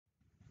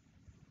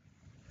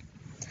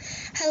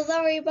Hello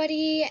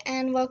everybody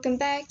and welcome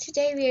back.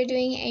 Today we are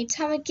doing a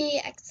Tamaki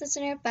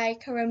Ex-Listener by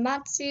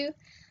Karamatsu_girl.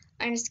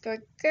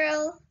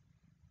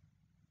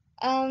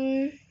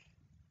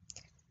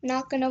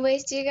 Not gonna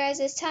waste you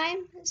guys'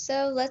 time,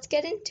 so let's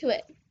get into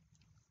it.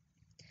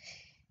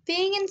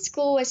 Being in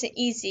school wasn't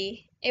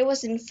easy. It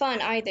wasn't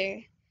fun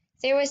either.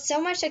 There was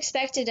so much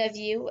expected of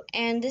you,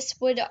 and this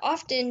would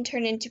often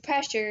turn into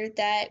pressure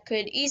that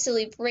could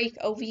easily break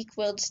a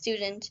weak-willed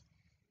student.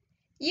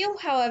 You,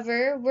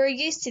 however, were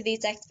used to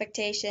these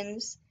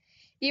expectations.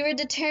 You were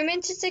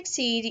determined to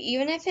succeed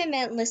even if it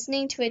meant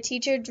listening to a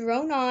teacher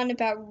drone on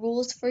about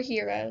rules for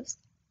heroes.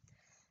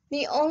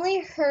 The only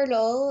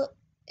hurdle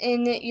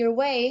in your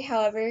way,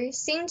 however,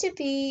 seemed to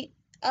be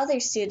other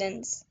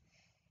students.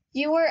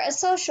 You were a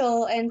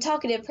social and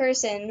talkative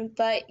person,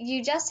 but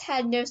you just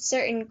had no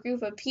certain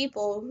group of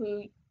people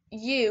who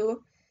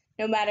you,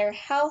 no matter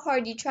how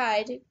hard you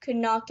tried, could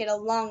not get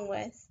along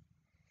with.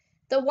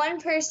 The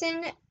one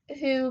person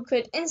who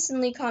could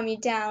instantly calm you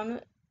down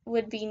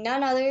would be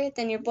none other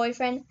than your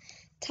boyfriend,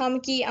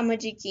 Tamaki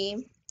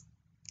Amajiki.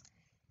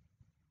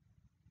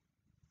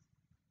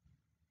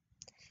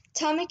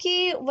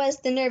 Tamaki was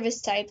the nervous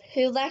type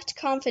who lacked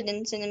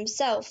confidence in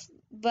himself,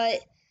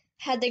 but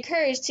had the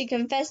courage to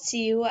confess to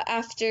you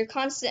after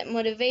constant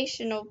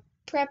motivational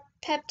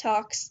pep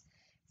talks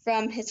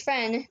from his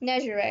friend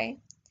Nejire.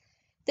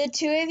 The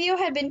two of you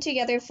had been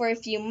together for a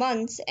few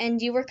months, and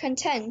you were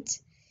content.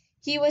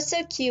 He was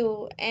so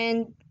cute,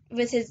 and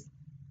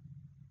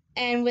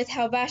with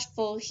how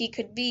bashful he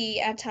could be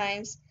at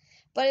times,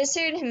 but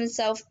asserted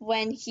himself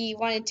when he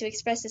wanted to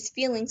express his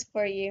feelings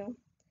for you.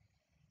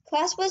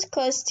 Class was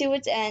close to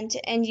its end,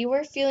 and you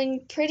were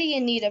feeling pretty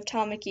in need of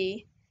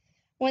Tamaki.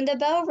 When the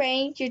bell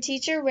rang, your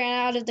teacher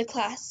ran out of the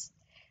class.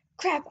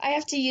 "Crap, I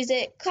have to use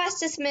it.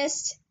 Class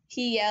dismissed,"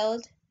 he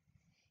yelled.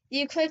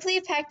 You quickly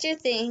packed your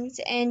things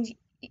and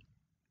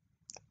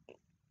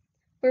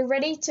were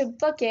ready to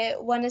book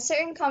it when a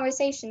certain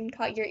conversation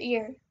caught your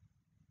ear.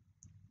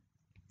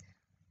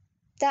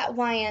 "That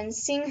YN,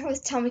 seeing her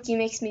with Tamaki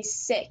makes me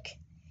sick.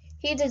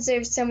 He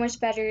deserves so much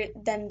better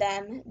than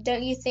them,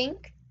 don't you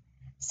think?"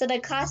 said a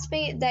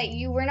classmate that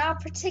you were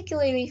not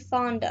particularly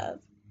fond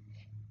of.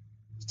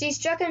 She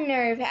struck a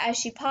nerve as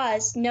she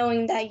paused,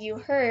 knowing that you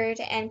heard,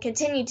 and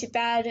continued to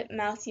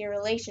bad-mouth your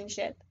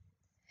relationship.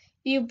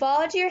 You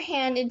balled your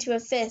hand into a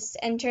fist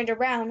and turned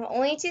around,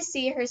 only to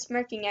see her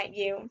smirking at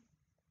you.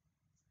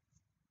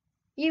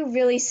 "You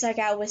really suck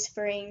at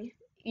whispering,"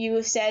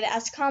 you said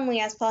as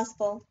calmly as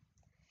possible.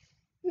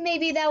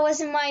 "Maybe that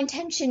wasn't my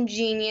intention,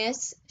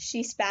 genius,"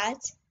 she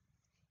spat.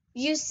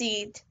 You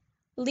seethed.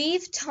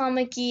 "Leave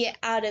Tamaki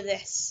out of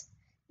this.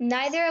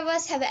 Neither of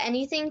us have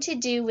anything to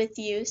do with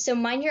you, so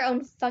mind your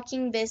own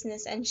fucking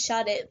business and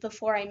shut it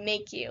before I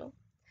make you."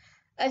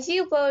 A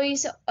few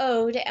boys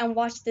owed and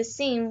watched the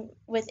scene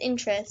with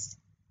interest.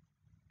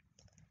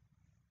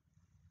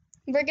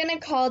 We're gonna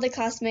call the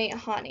classmate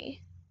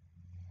Hani.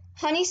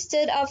 Hani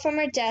stood up from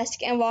her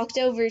desk and walked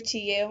over to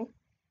you.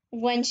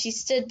 When she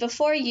stood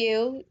before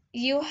you,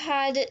 you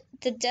had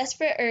the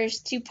desperate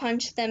urge to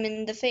punch them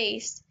in the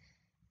face,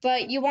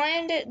 but you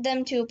wanted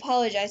them to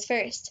apologize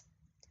first.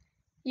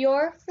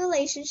 "Your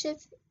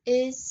relationship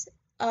is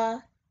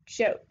a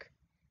joke,"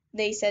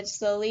 they said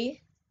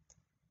slowly.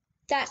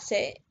 "That's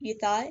it," you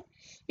thought.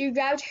 You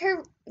grabbed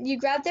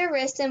their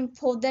wrists and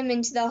pulled them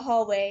into the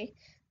hallway.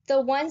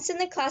 The ones in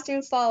the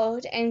classroom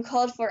followed and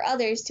called for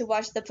others to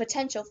watch the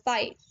potential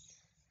fight.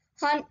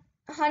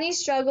 Honey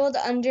struggled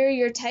under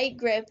your tight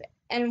grip,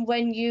 and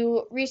when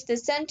you reached the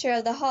center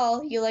of the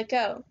hall, you let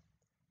go.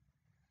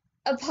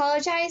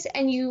 "Apologize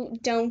and you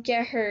don't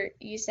get hurt,"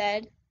 you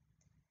said.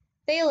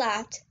 They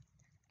laughed.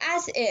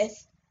 "As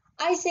if.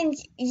 I think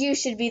you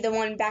should be the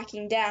one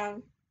backing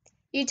down."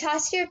 You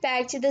tossed your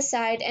bag to the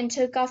side and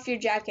took off your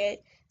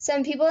jacket.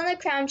 Some people in the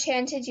crowd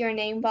chanted your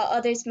name while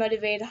others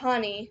motivated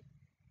Hani.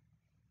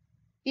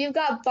 "You've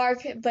got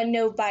bark but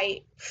no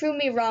bite. Prove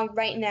me wrong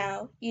right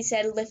now," you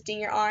said, lifting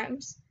your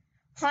arms.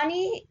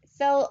 Hani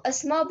felt a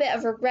small bit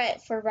of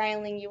regret for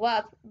riling you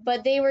up,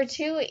 but they were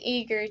too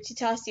eager to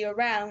toss you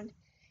around.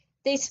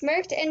 They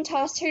smirked and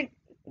tossed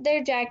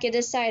their jacket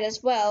aside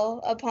as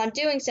well. Upon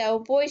doing so,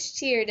 boys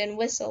cheered and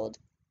whistled.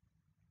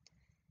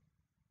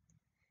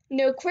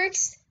 "No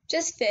quirks,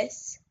 just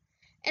fists.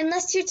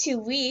 Unless you're too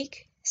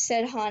weak,"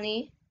 said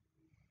Hani.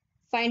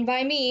 "Fine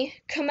by me.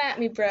 Come at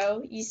me,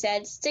 bro," you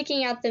said,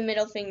 sticking out the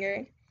middle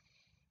finger.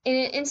 In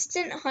an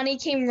instant, Hani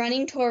came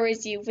running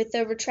towards you with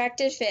a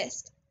retracted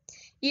fist.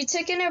 You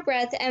took in a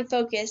breath and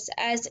focused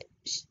as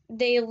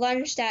they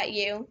lunged at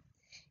you.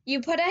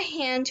 You put a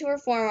hand to her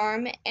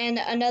forearm and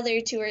another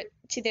to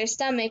their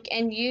stomach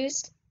and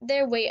used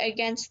their weight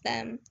against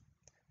them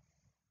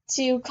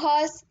to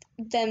cause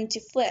them to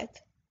flip.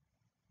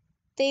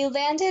 They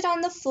landed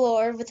on the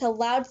floor with a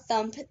loud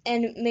thump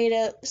and made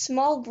a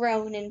small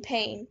groan in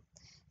pain.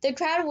 The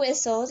crowd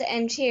whistled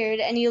and cheered,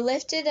 and you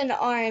lifted an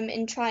arm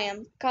in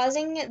triumph,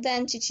 causing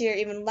them to cheer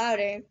even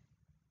louder.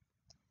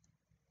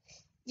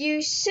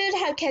 You should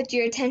have kept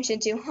your attention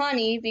to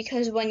Hani,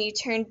 because when you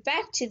turned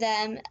back to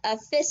them, a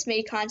fist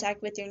made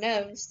contact with your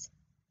nose.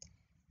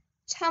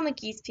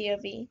 Tamaki's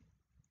POV.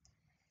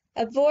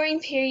 A boring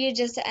period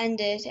just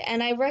ended,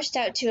 and I rushed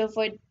out to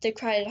avoid the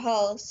crowded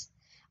halls.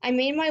 I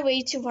made my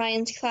way to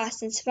Ryan's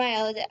class and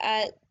smiled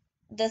at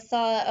the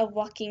thought of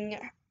walking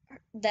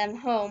them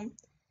home.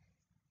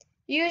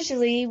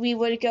 Usually we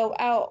would go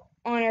out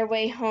on our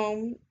way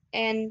home,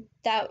 and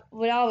that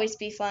would always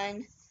be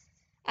fun.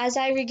 As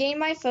I regained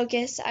my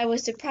focus, I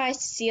was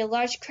surprised to see a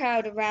large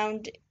crowd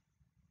around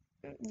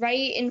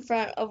right in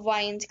front of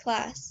Ryan's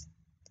class.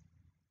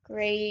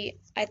 Great,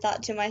 I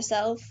thought to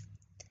myself.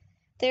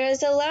 There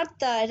was a loud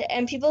thud,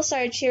 and people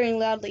started cheering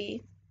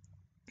loudly.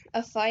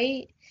 A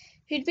fight?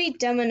 Who'd be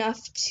dumb enough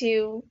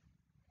to...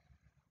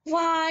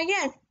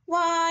 Ryan!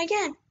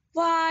 Ryan!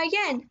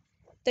 Ryan!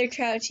 The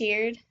crowd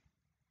cheered.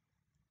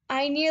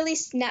 I nearly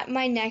snapped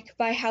my neck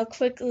by how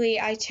quickly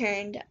I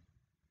turned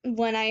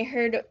when I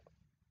heard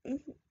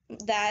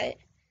that.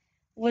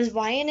 Was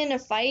Ryan in a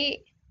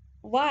fight?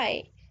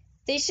 Why?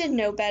 They should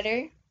know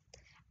better.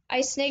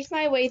 I snaked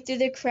my way through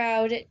the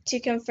crowd to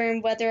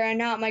confirm whether or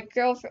not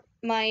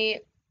my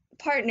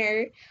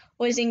partner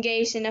was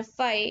engaged in a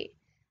fight.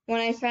 When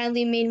I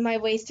finally made my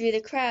way through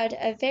the crowd,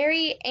 a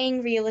very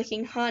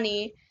angry-looking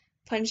Hani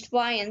punched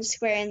Ryan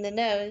square in the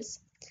nose.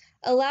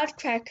 A loud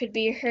crack could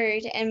be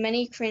heard, and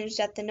many cringed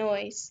at the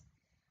noise.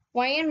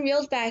 Ryan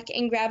reeled back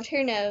and grabbed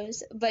her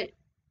nose, but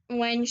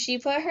when she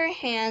put her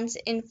hands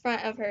in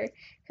front of her,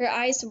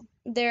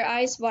 their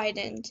eyes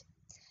widened.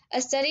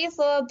 A steady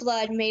flow of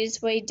blood made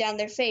its way down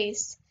their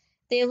face.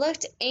 They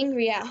looked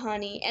angry at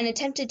Hani and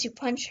attempted to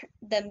punch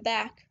them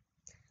back.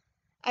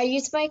 I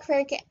used my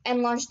quirk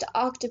and launched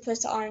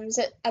octopus arms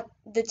at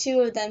the two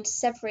of them to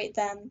separate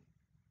them.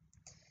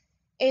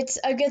 It's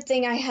a good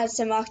thing I had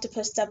some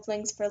octopus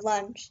dumplings for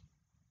lunch.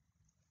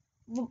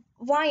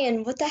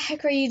 Ryan, what the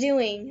heck are you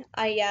doing?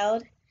 I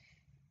yelled.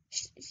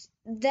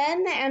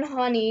 Them and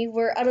Hani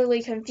were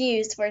utterly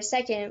confused for a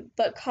second,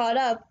 but caught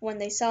up when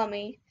they saw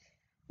me.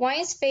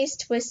 Ryan's face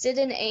twisted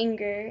in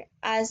anger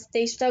as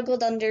they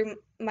struggled under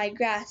my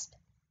grasp.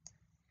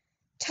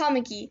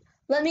 Tamaki,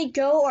 let me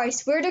go or I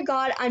swear to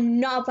God I'm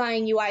not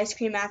buying you ice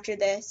cream after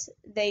this,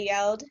 they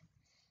yelled.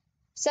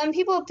 Some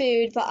people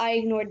booed, but I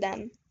ignored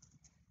them.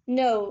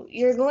 No,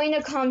 you're going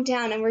to calm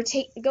down and we're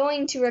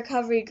going to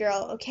Recovery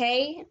Girl,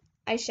 okay?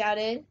 I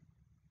shouted.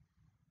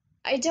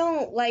 I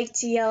don't like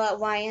to yell at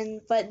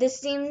Ryan, but this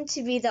seemed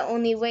to be the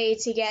only way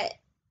to get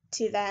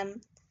to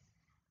them.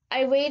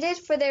 I waited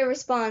for their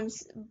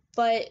response,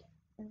 but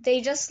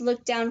they just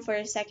looked down for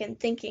a second,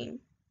 thinking.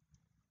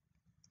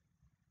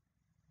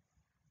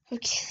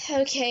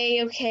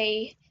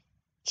 Okay.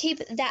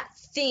 Keep that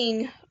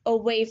thing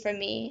away from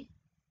me,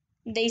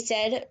 they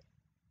said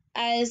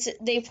as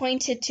they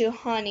pointed to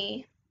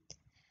Hani.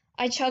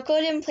 I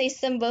chuckled and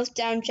placed them both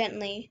down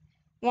gently.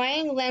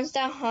 Ryan glanced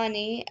at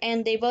Hani,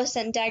 and they both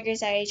sent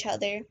daggers at each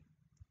other.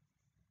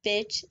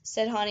 Bitch,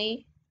 said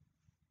Hani.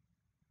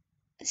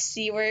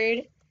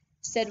 C-word,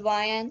 said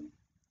Ryan.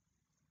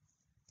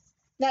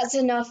 That's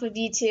enough of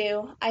you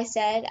two, I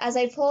said, as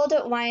I pulled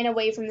Ryan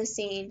away from the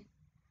scene.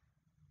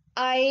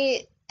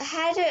 I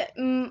had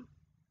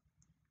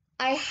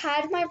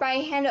my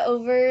right hand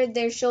over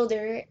their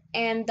shoulder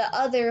and the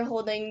other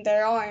holding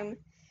their arm.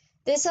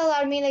 This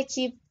allowed me to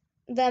keep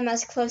them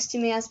as close to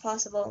me as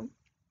possible.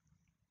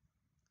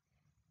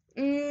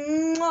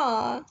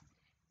 Mwah!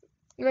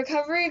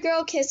 Recovery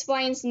Girl kissed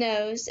Ryan's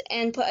nose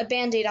and put a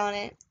band-aid on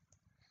it.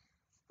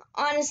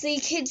 Honestly,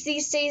 kids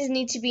these days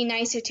need to be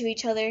nicer to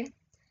each other.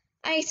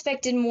 I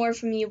expected more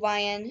from you,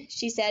 Ryan,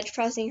 she said,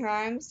 crossing her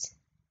arms.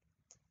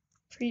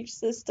 Preach,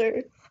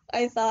 sister,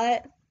 I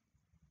thought.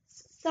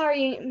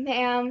 Sorry,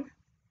 ma'am,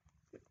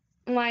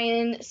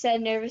 Ryan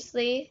said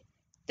nervously.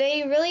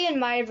 They really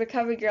admired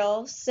Recovery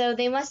Girl, so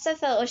they must have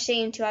felt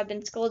ashamed to have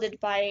been scolded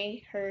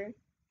by her.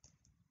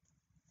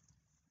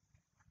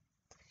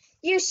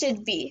 You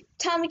should be.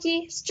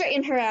 Tamaki,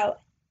 straighten her out.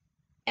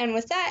 And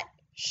with that,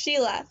 she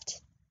left.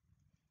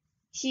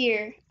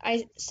 Here,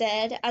 I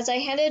said, as I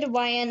handed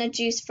Ryan a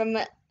juice from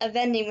a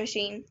vending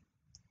machine.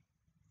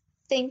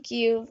 Thank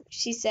you,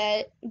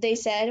 they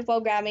said, while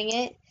grabbing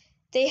it.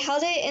 They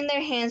held it in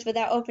their hands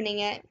without opening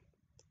it.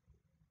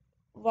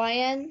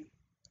 Ryan,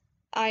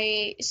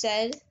 I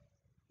said.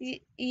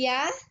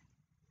 Yeah?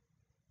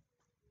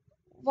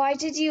 Why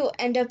did you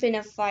end up in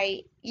a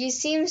fight? You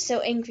seem so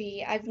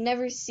angry. I've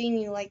never seen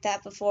you like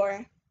that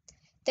before.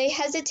 They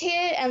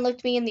hesitated and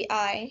looked me in the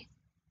eye.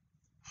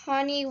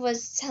 Hani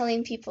was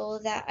telling people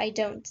that I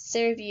don't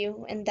deserve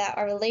you and that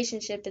our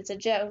relationship is a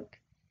joke.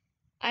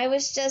 I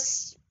was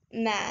just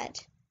mad.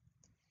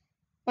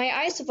 My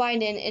eyes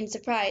widened in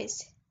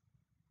surprise.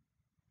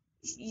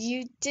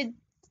 You did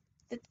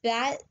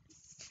that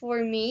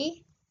for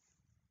me?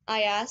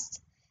 I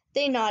asked.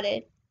 They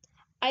nodded.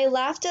 I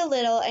laughed a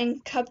little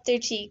and cupped their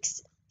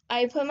cheeks.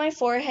 I put my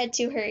forehead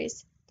to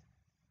hers.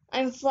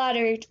 I'm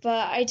flattered,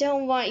 but I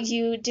don't want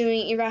you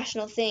doing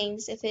irrational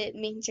things if it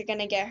means you're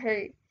gonna get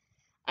hurt.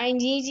 I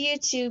need you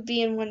to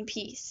be in one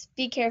piece.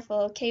 Be careful,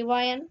 okay,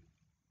 Ryan?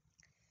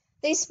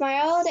 They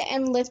smiled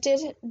and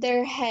lifted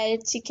their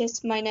head to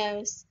kiss my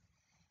nose.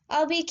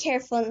 I'll be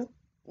careful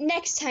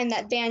next time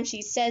that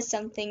Banshee says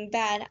something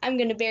bad, I'm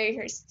gonna bury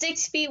her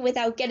 6 feet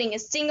without getting a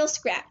single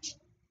scratch.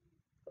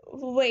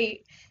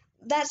 Wait,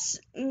 that's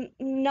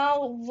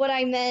not what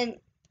I meant.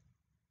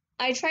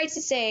 I tried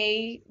to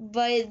say,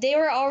 but they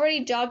were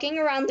already jogging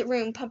around the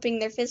room, pumping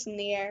their fists in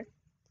the air.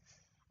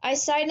 I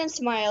sighed and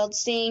smiled,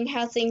 seeing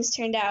how things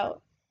turned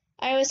out.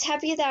 I was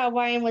happy that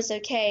Hawaiian was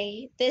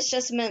okay. This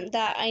just meant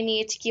that I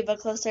needed to keep a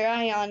closer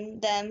eye on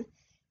them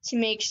to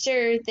make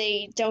sure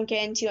they don't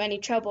get into any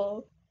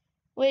trouble,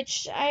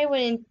 which I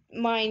wouldn't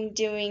mind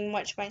doing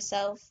much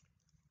myself.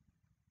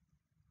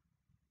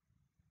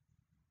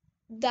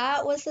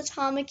 That was the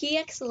Tamaki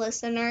X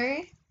listener.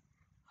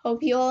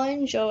 Hope you all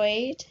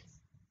enjoyed.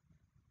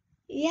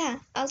 Yeah,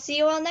 I'll see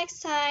you all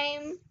next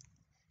time.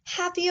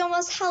 Happy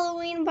almost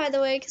Halloween, by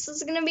the way, because this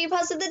is going to be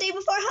posted the day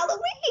before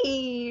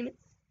Halloween.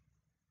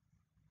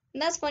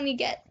 And that's when you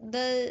get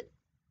the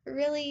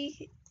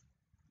really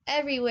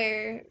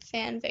everywhere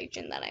fan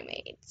fiction that I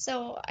made.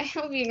 So I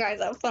hope you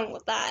guys have fun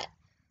with that.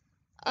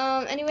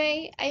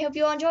 Anyway, I hope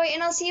you all enjoy,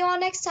 and I'll see you all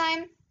next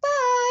time.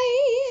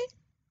 Bye!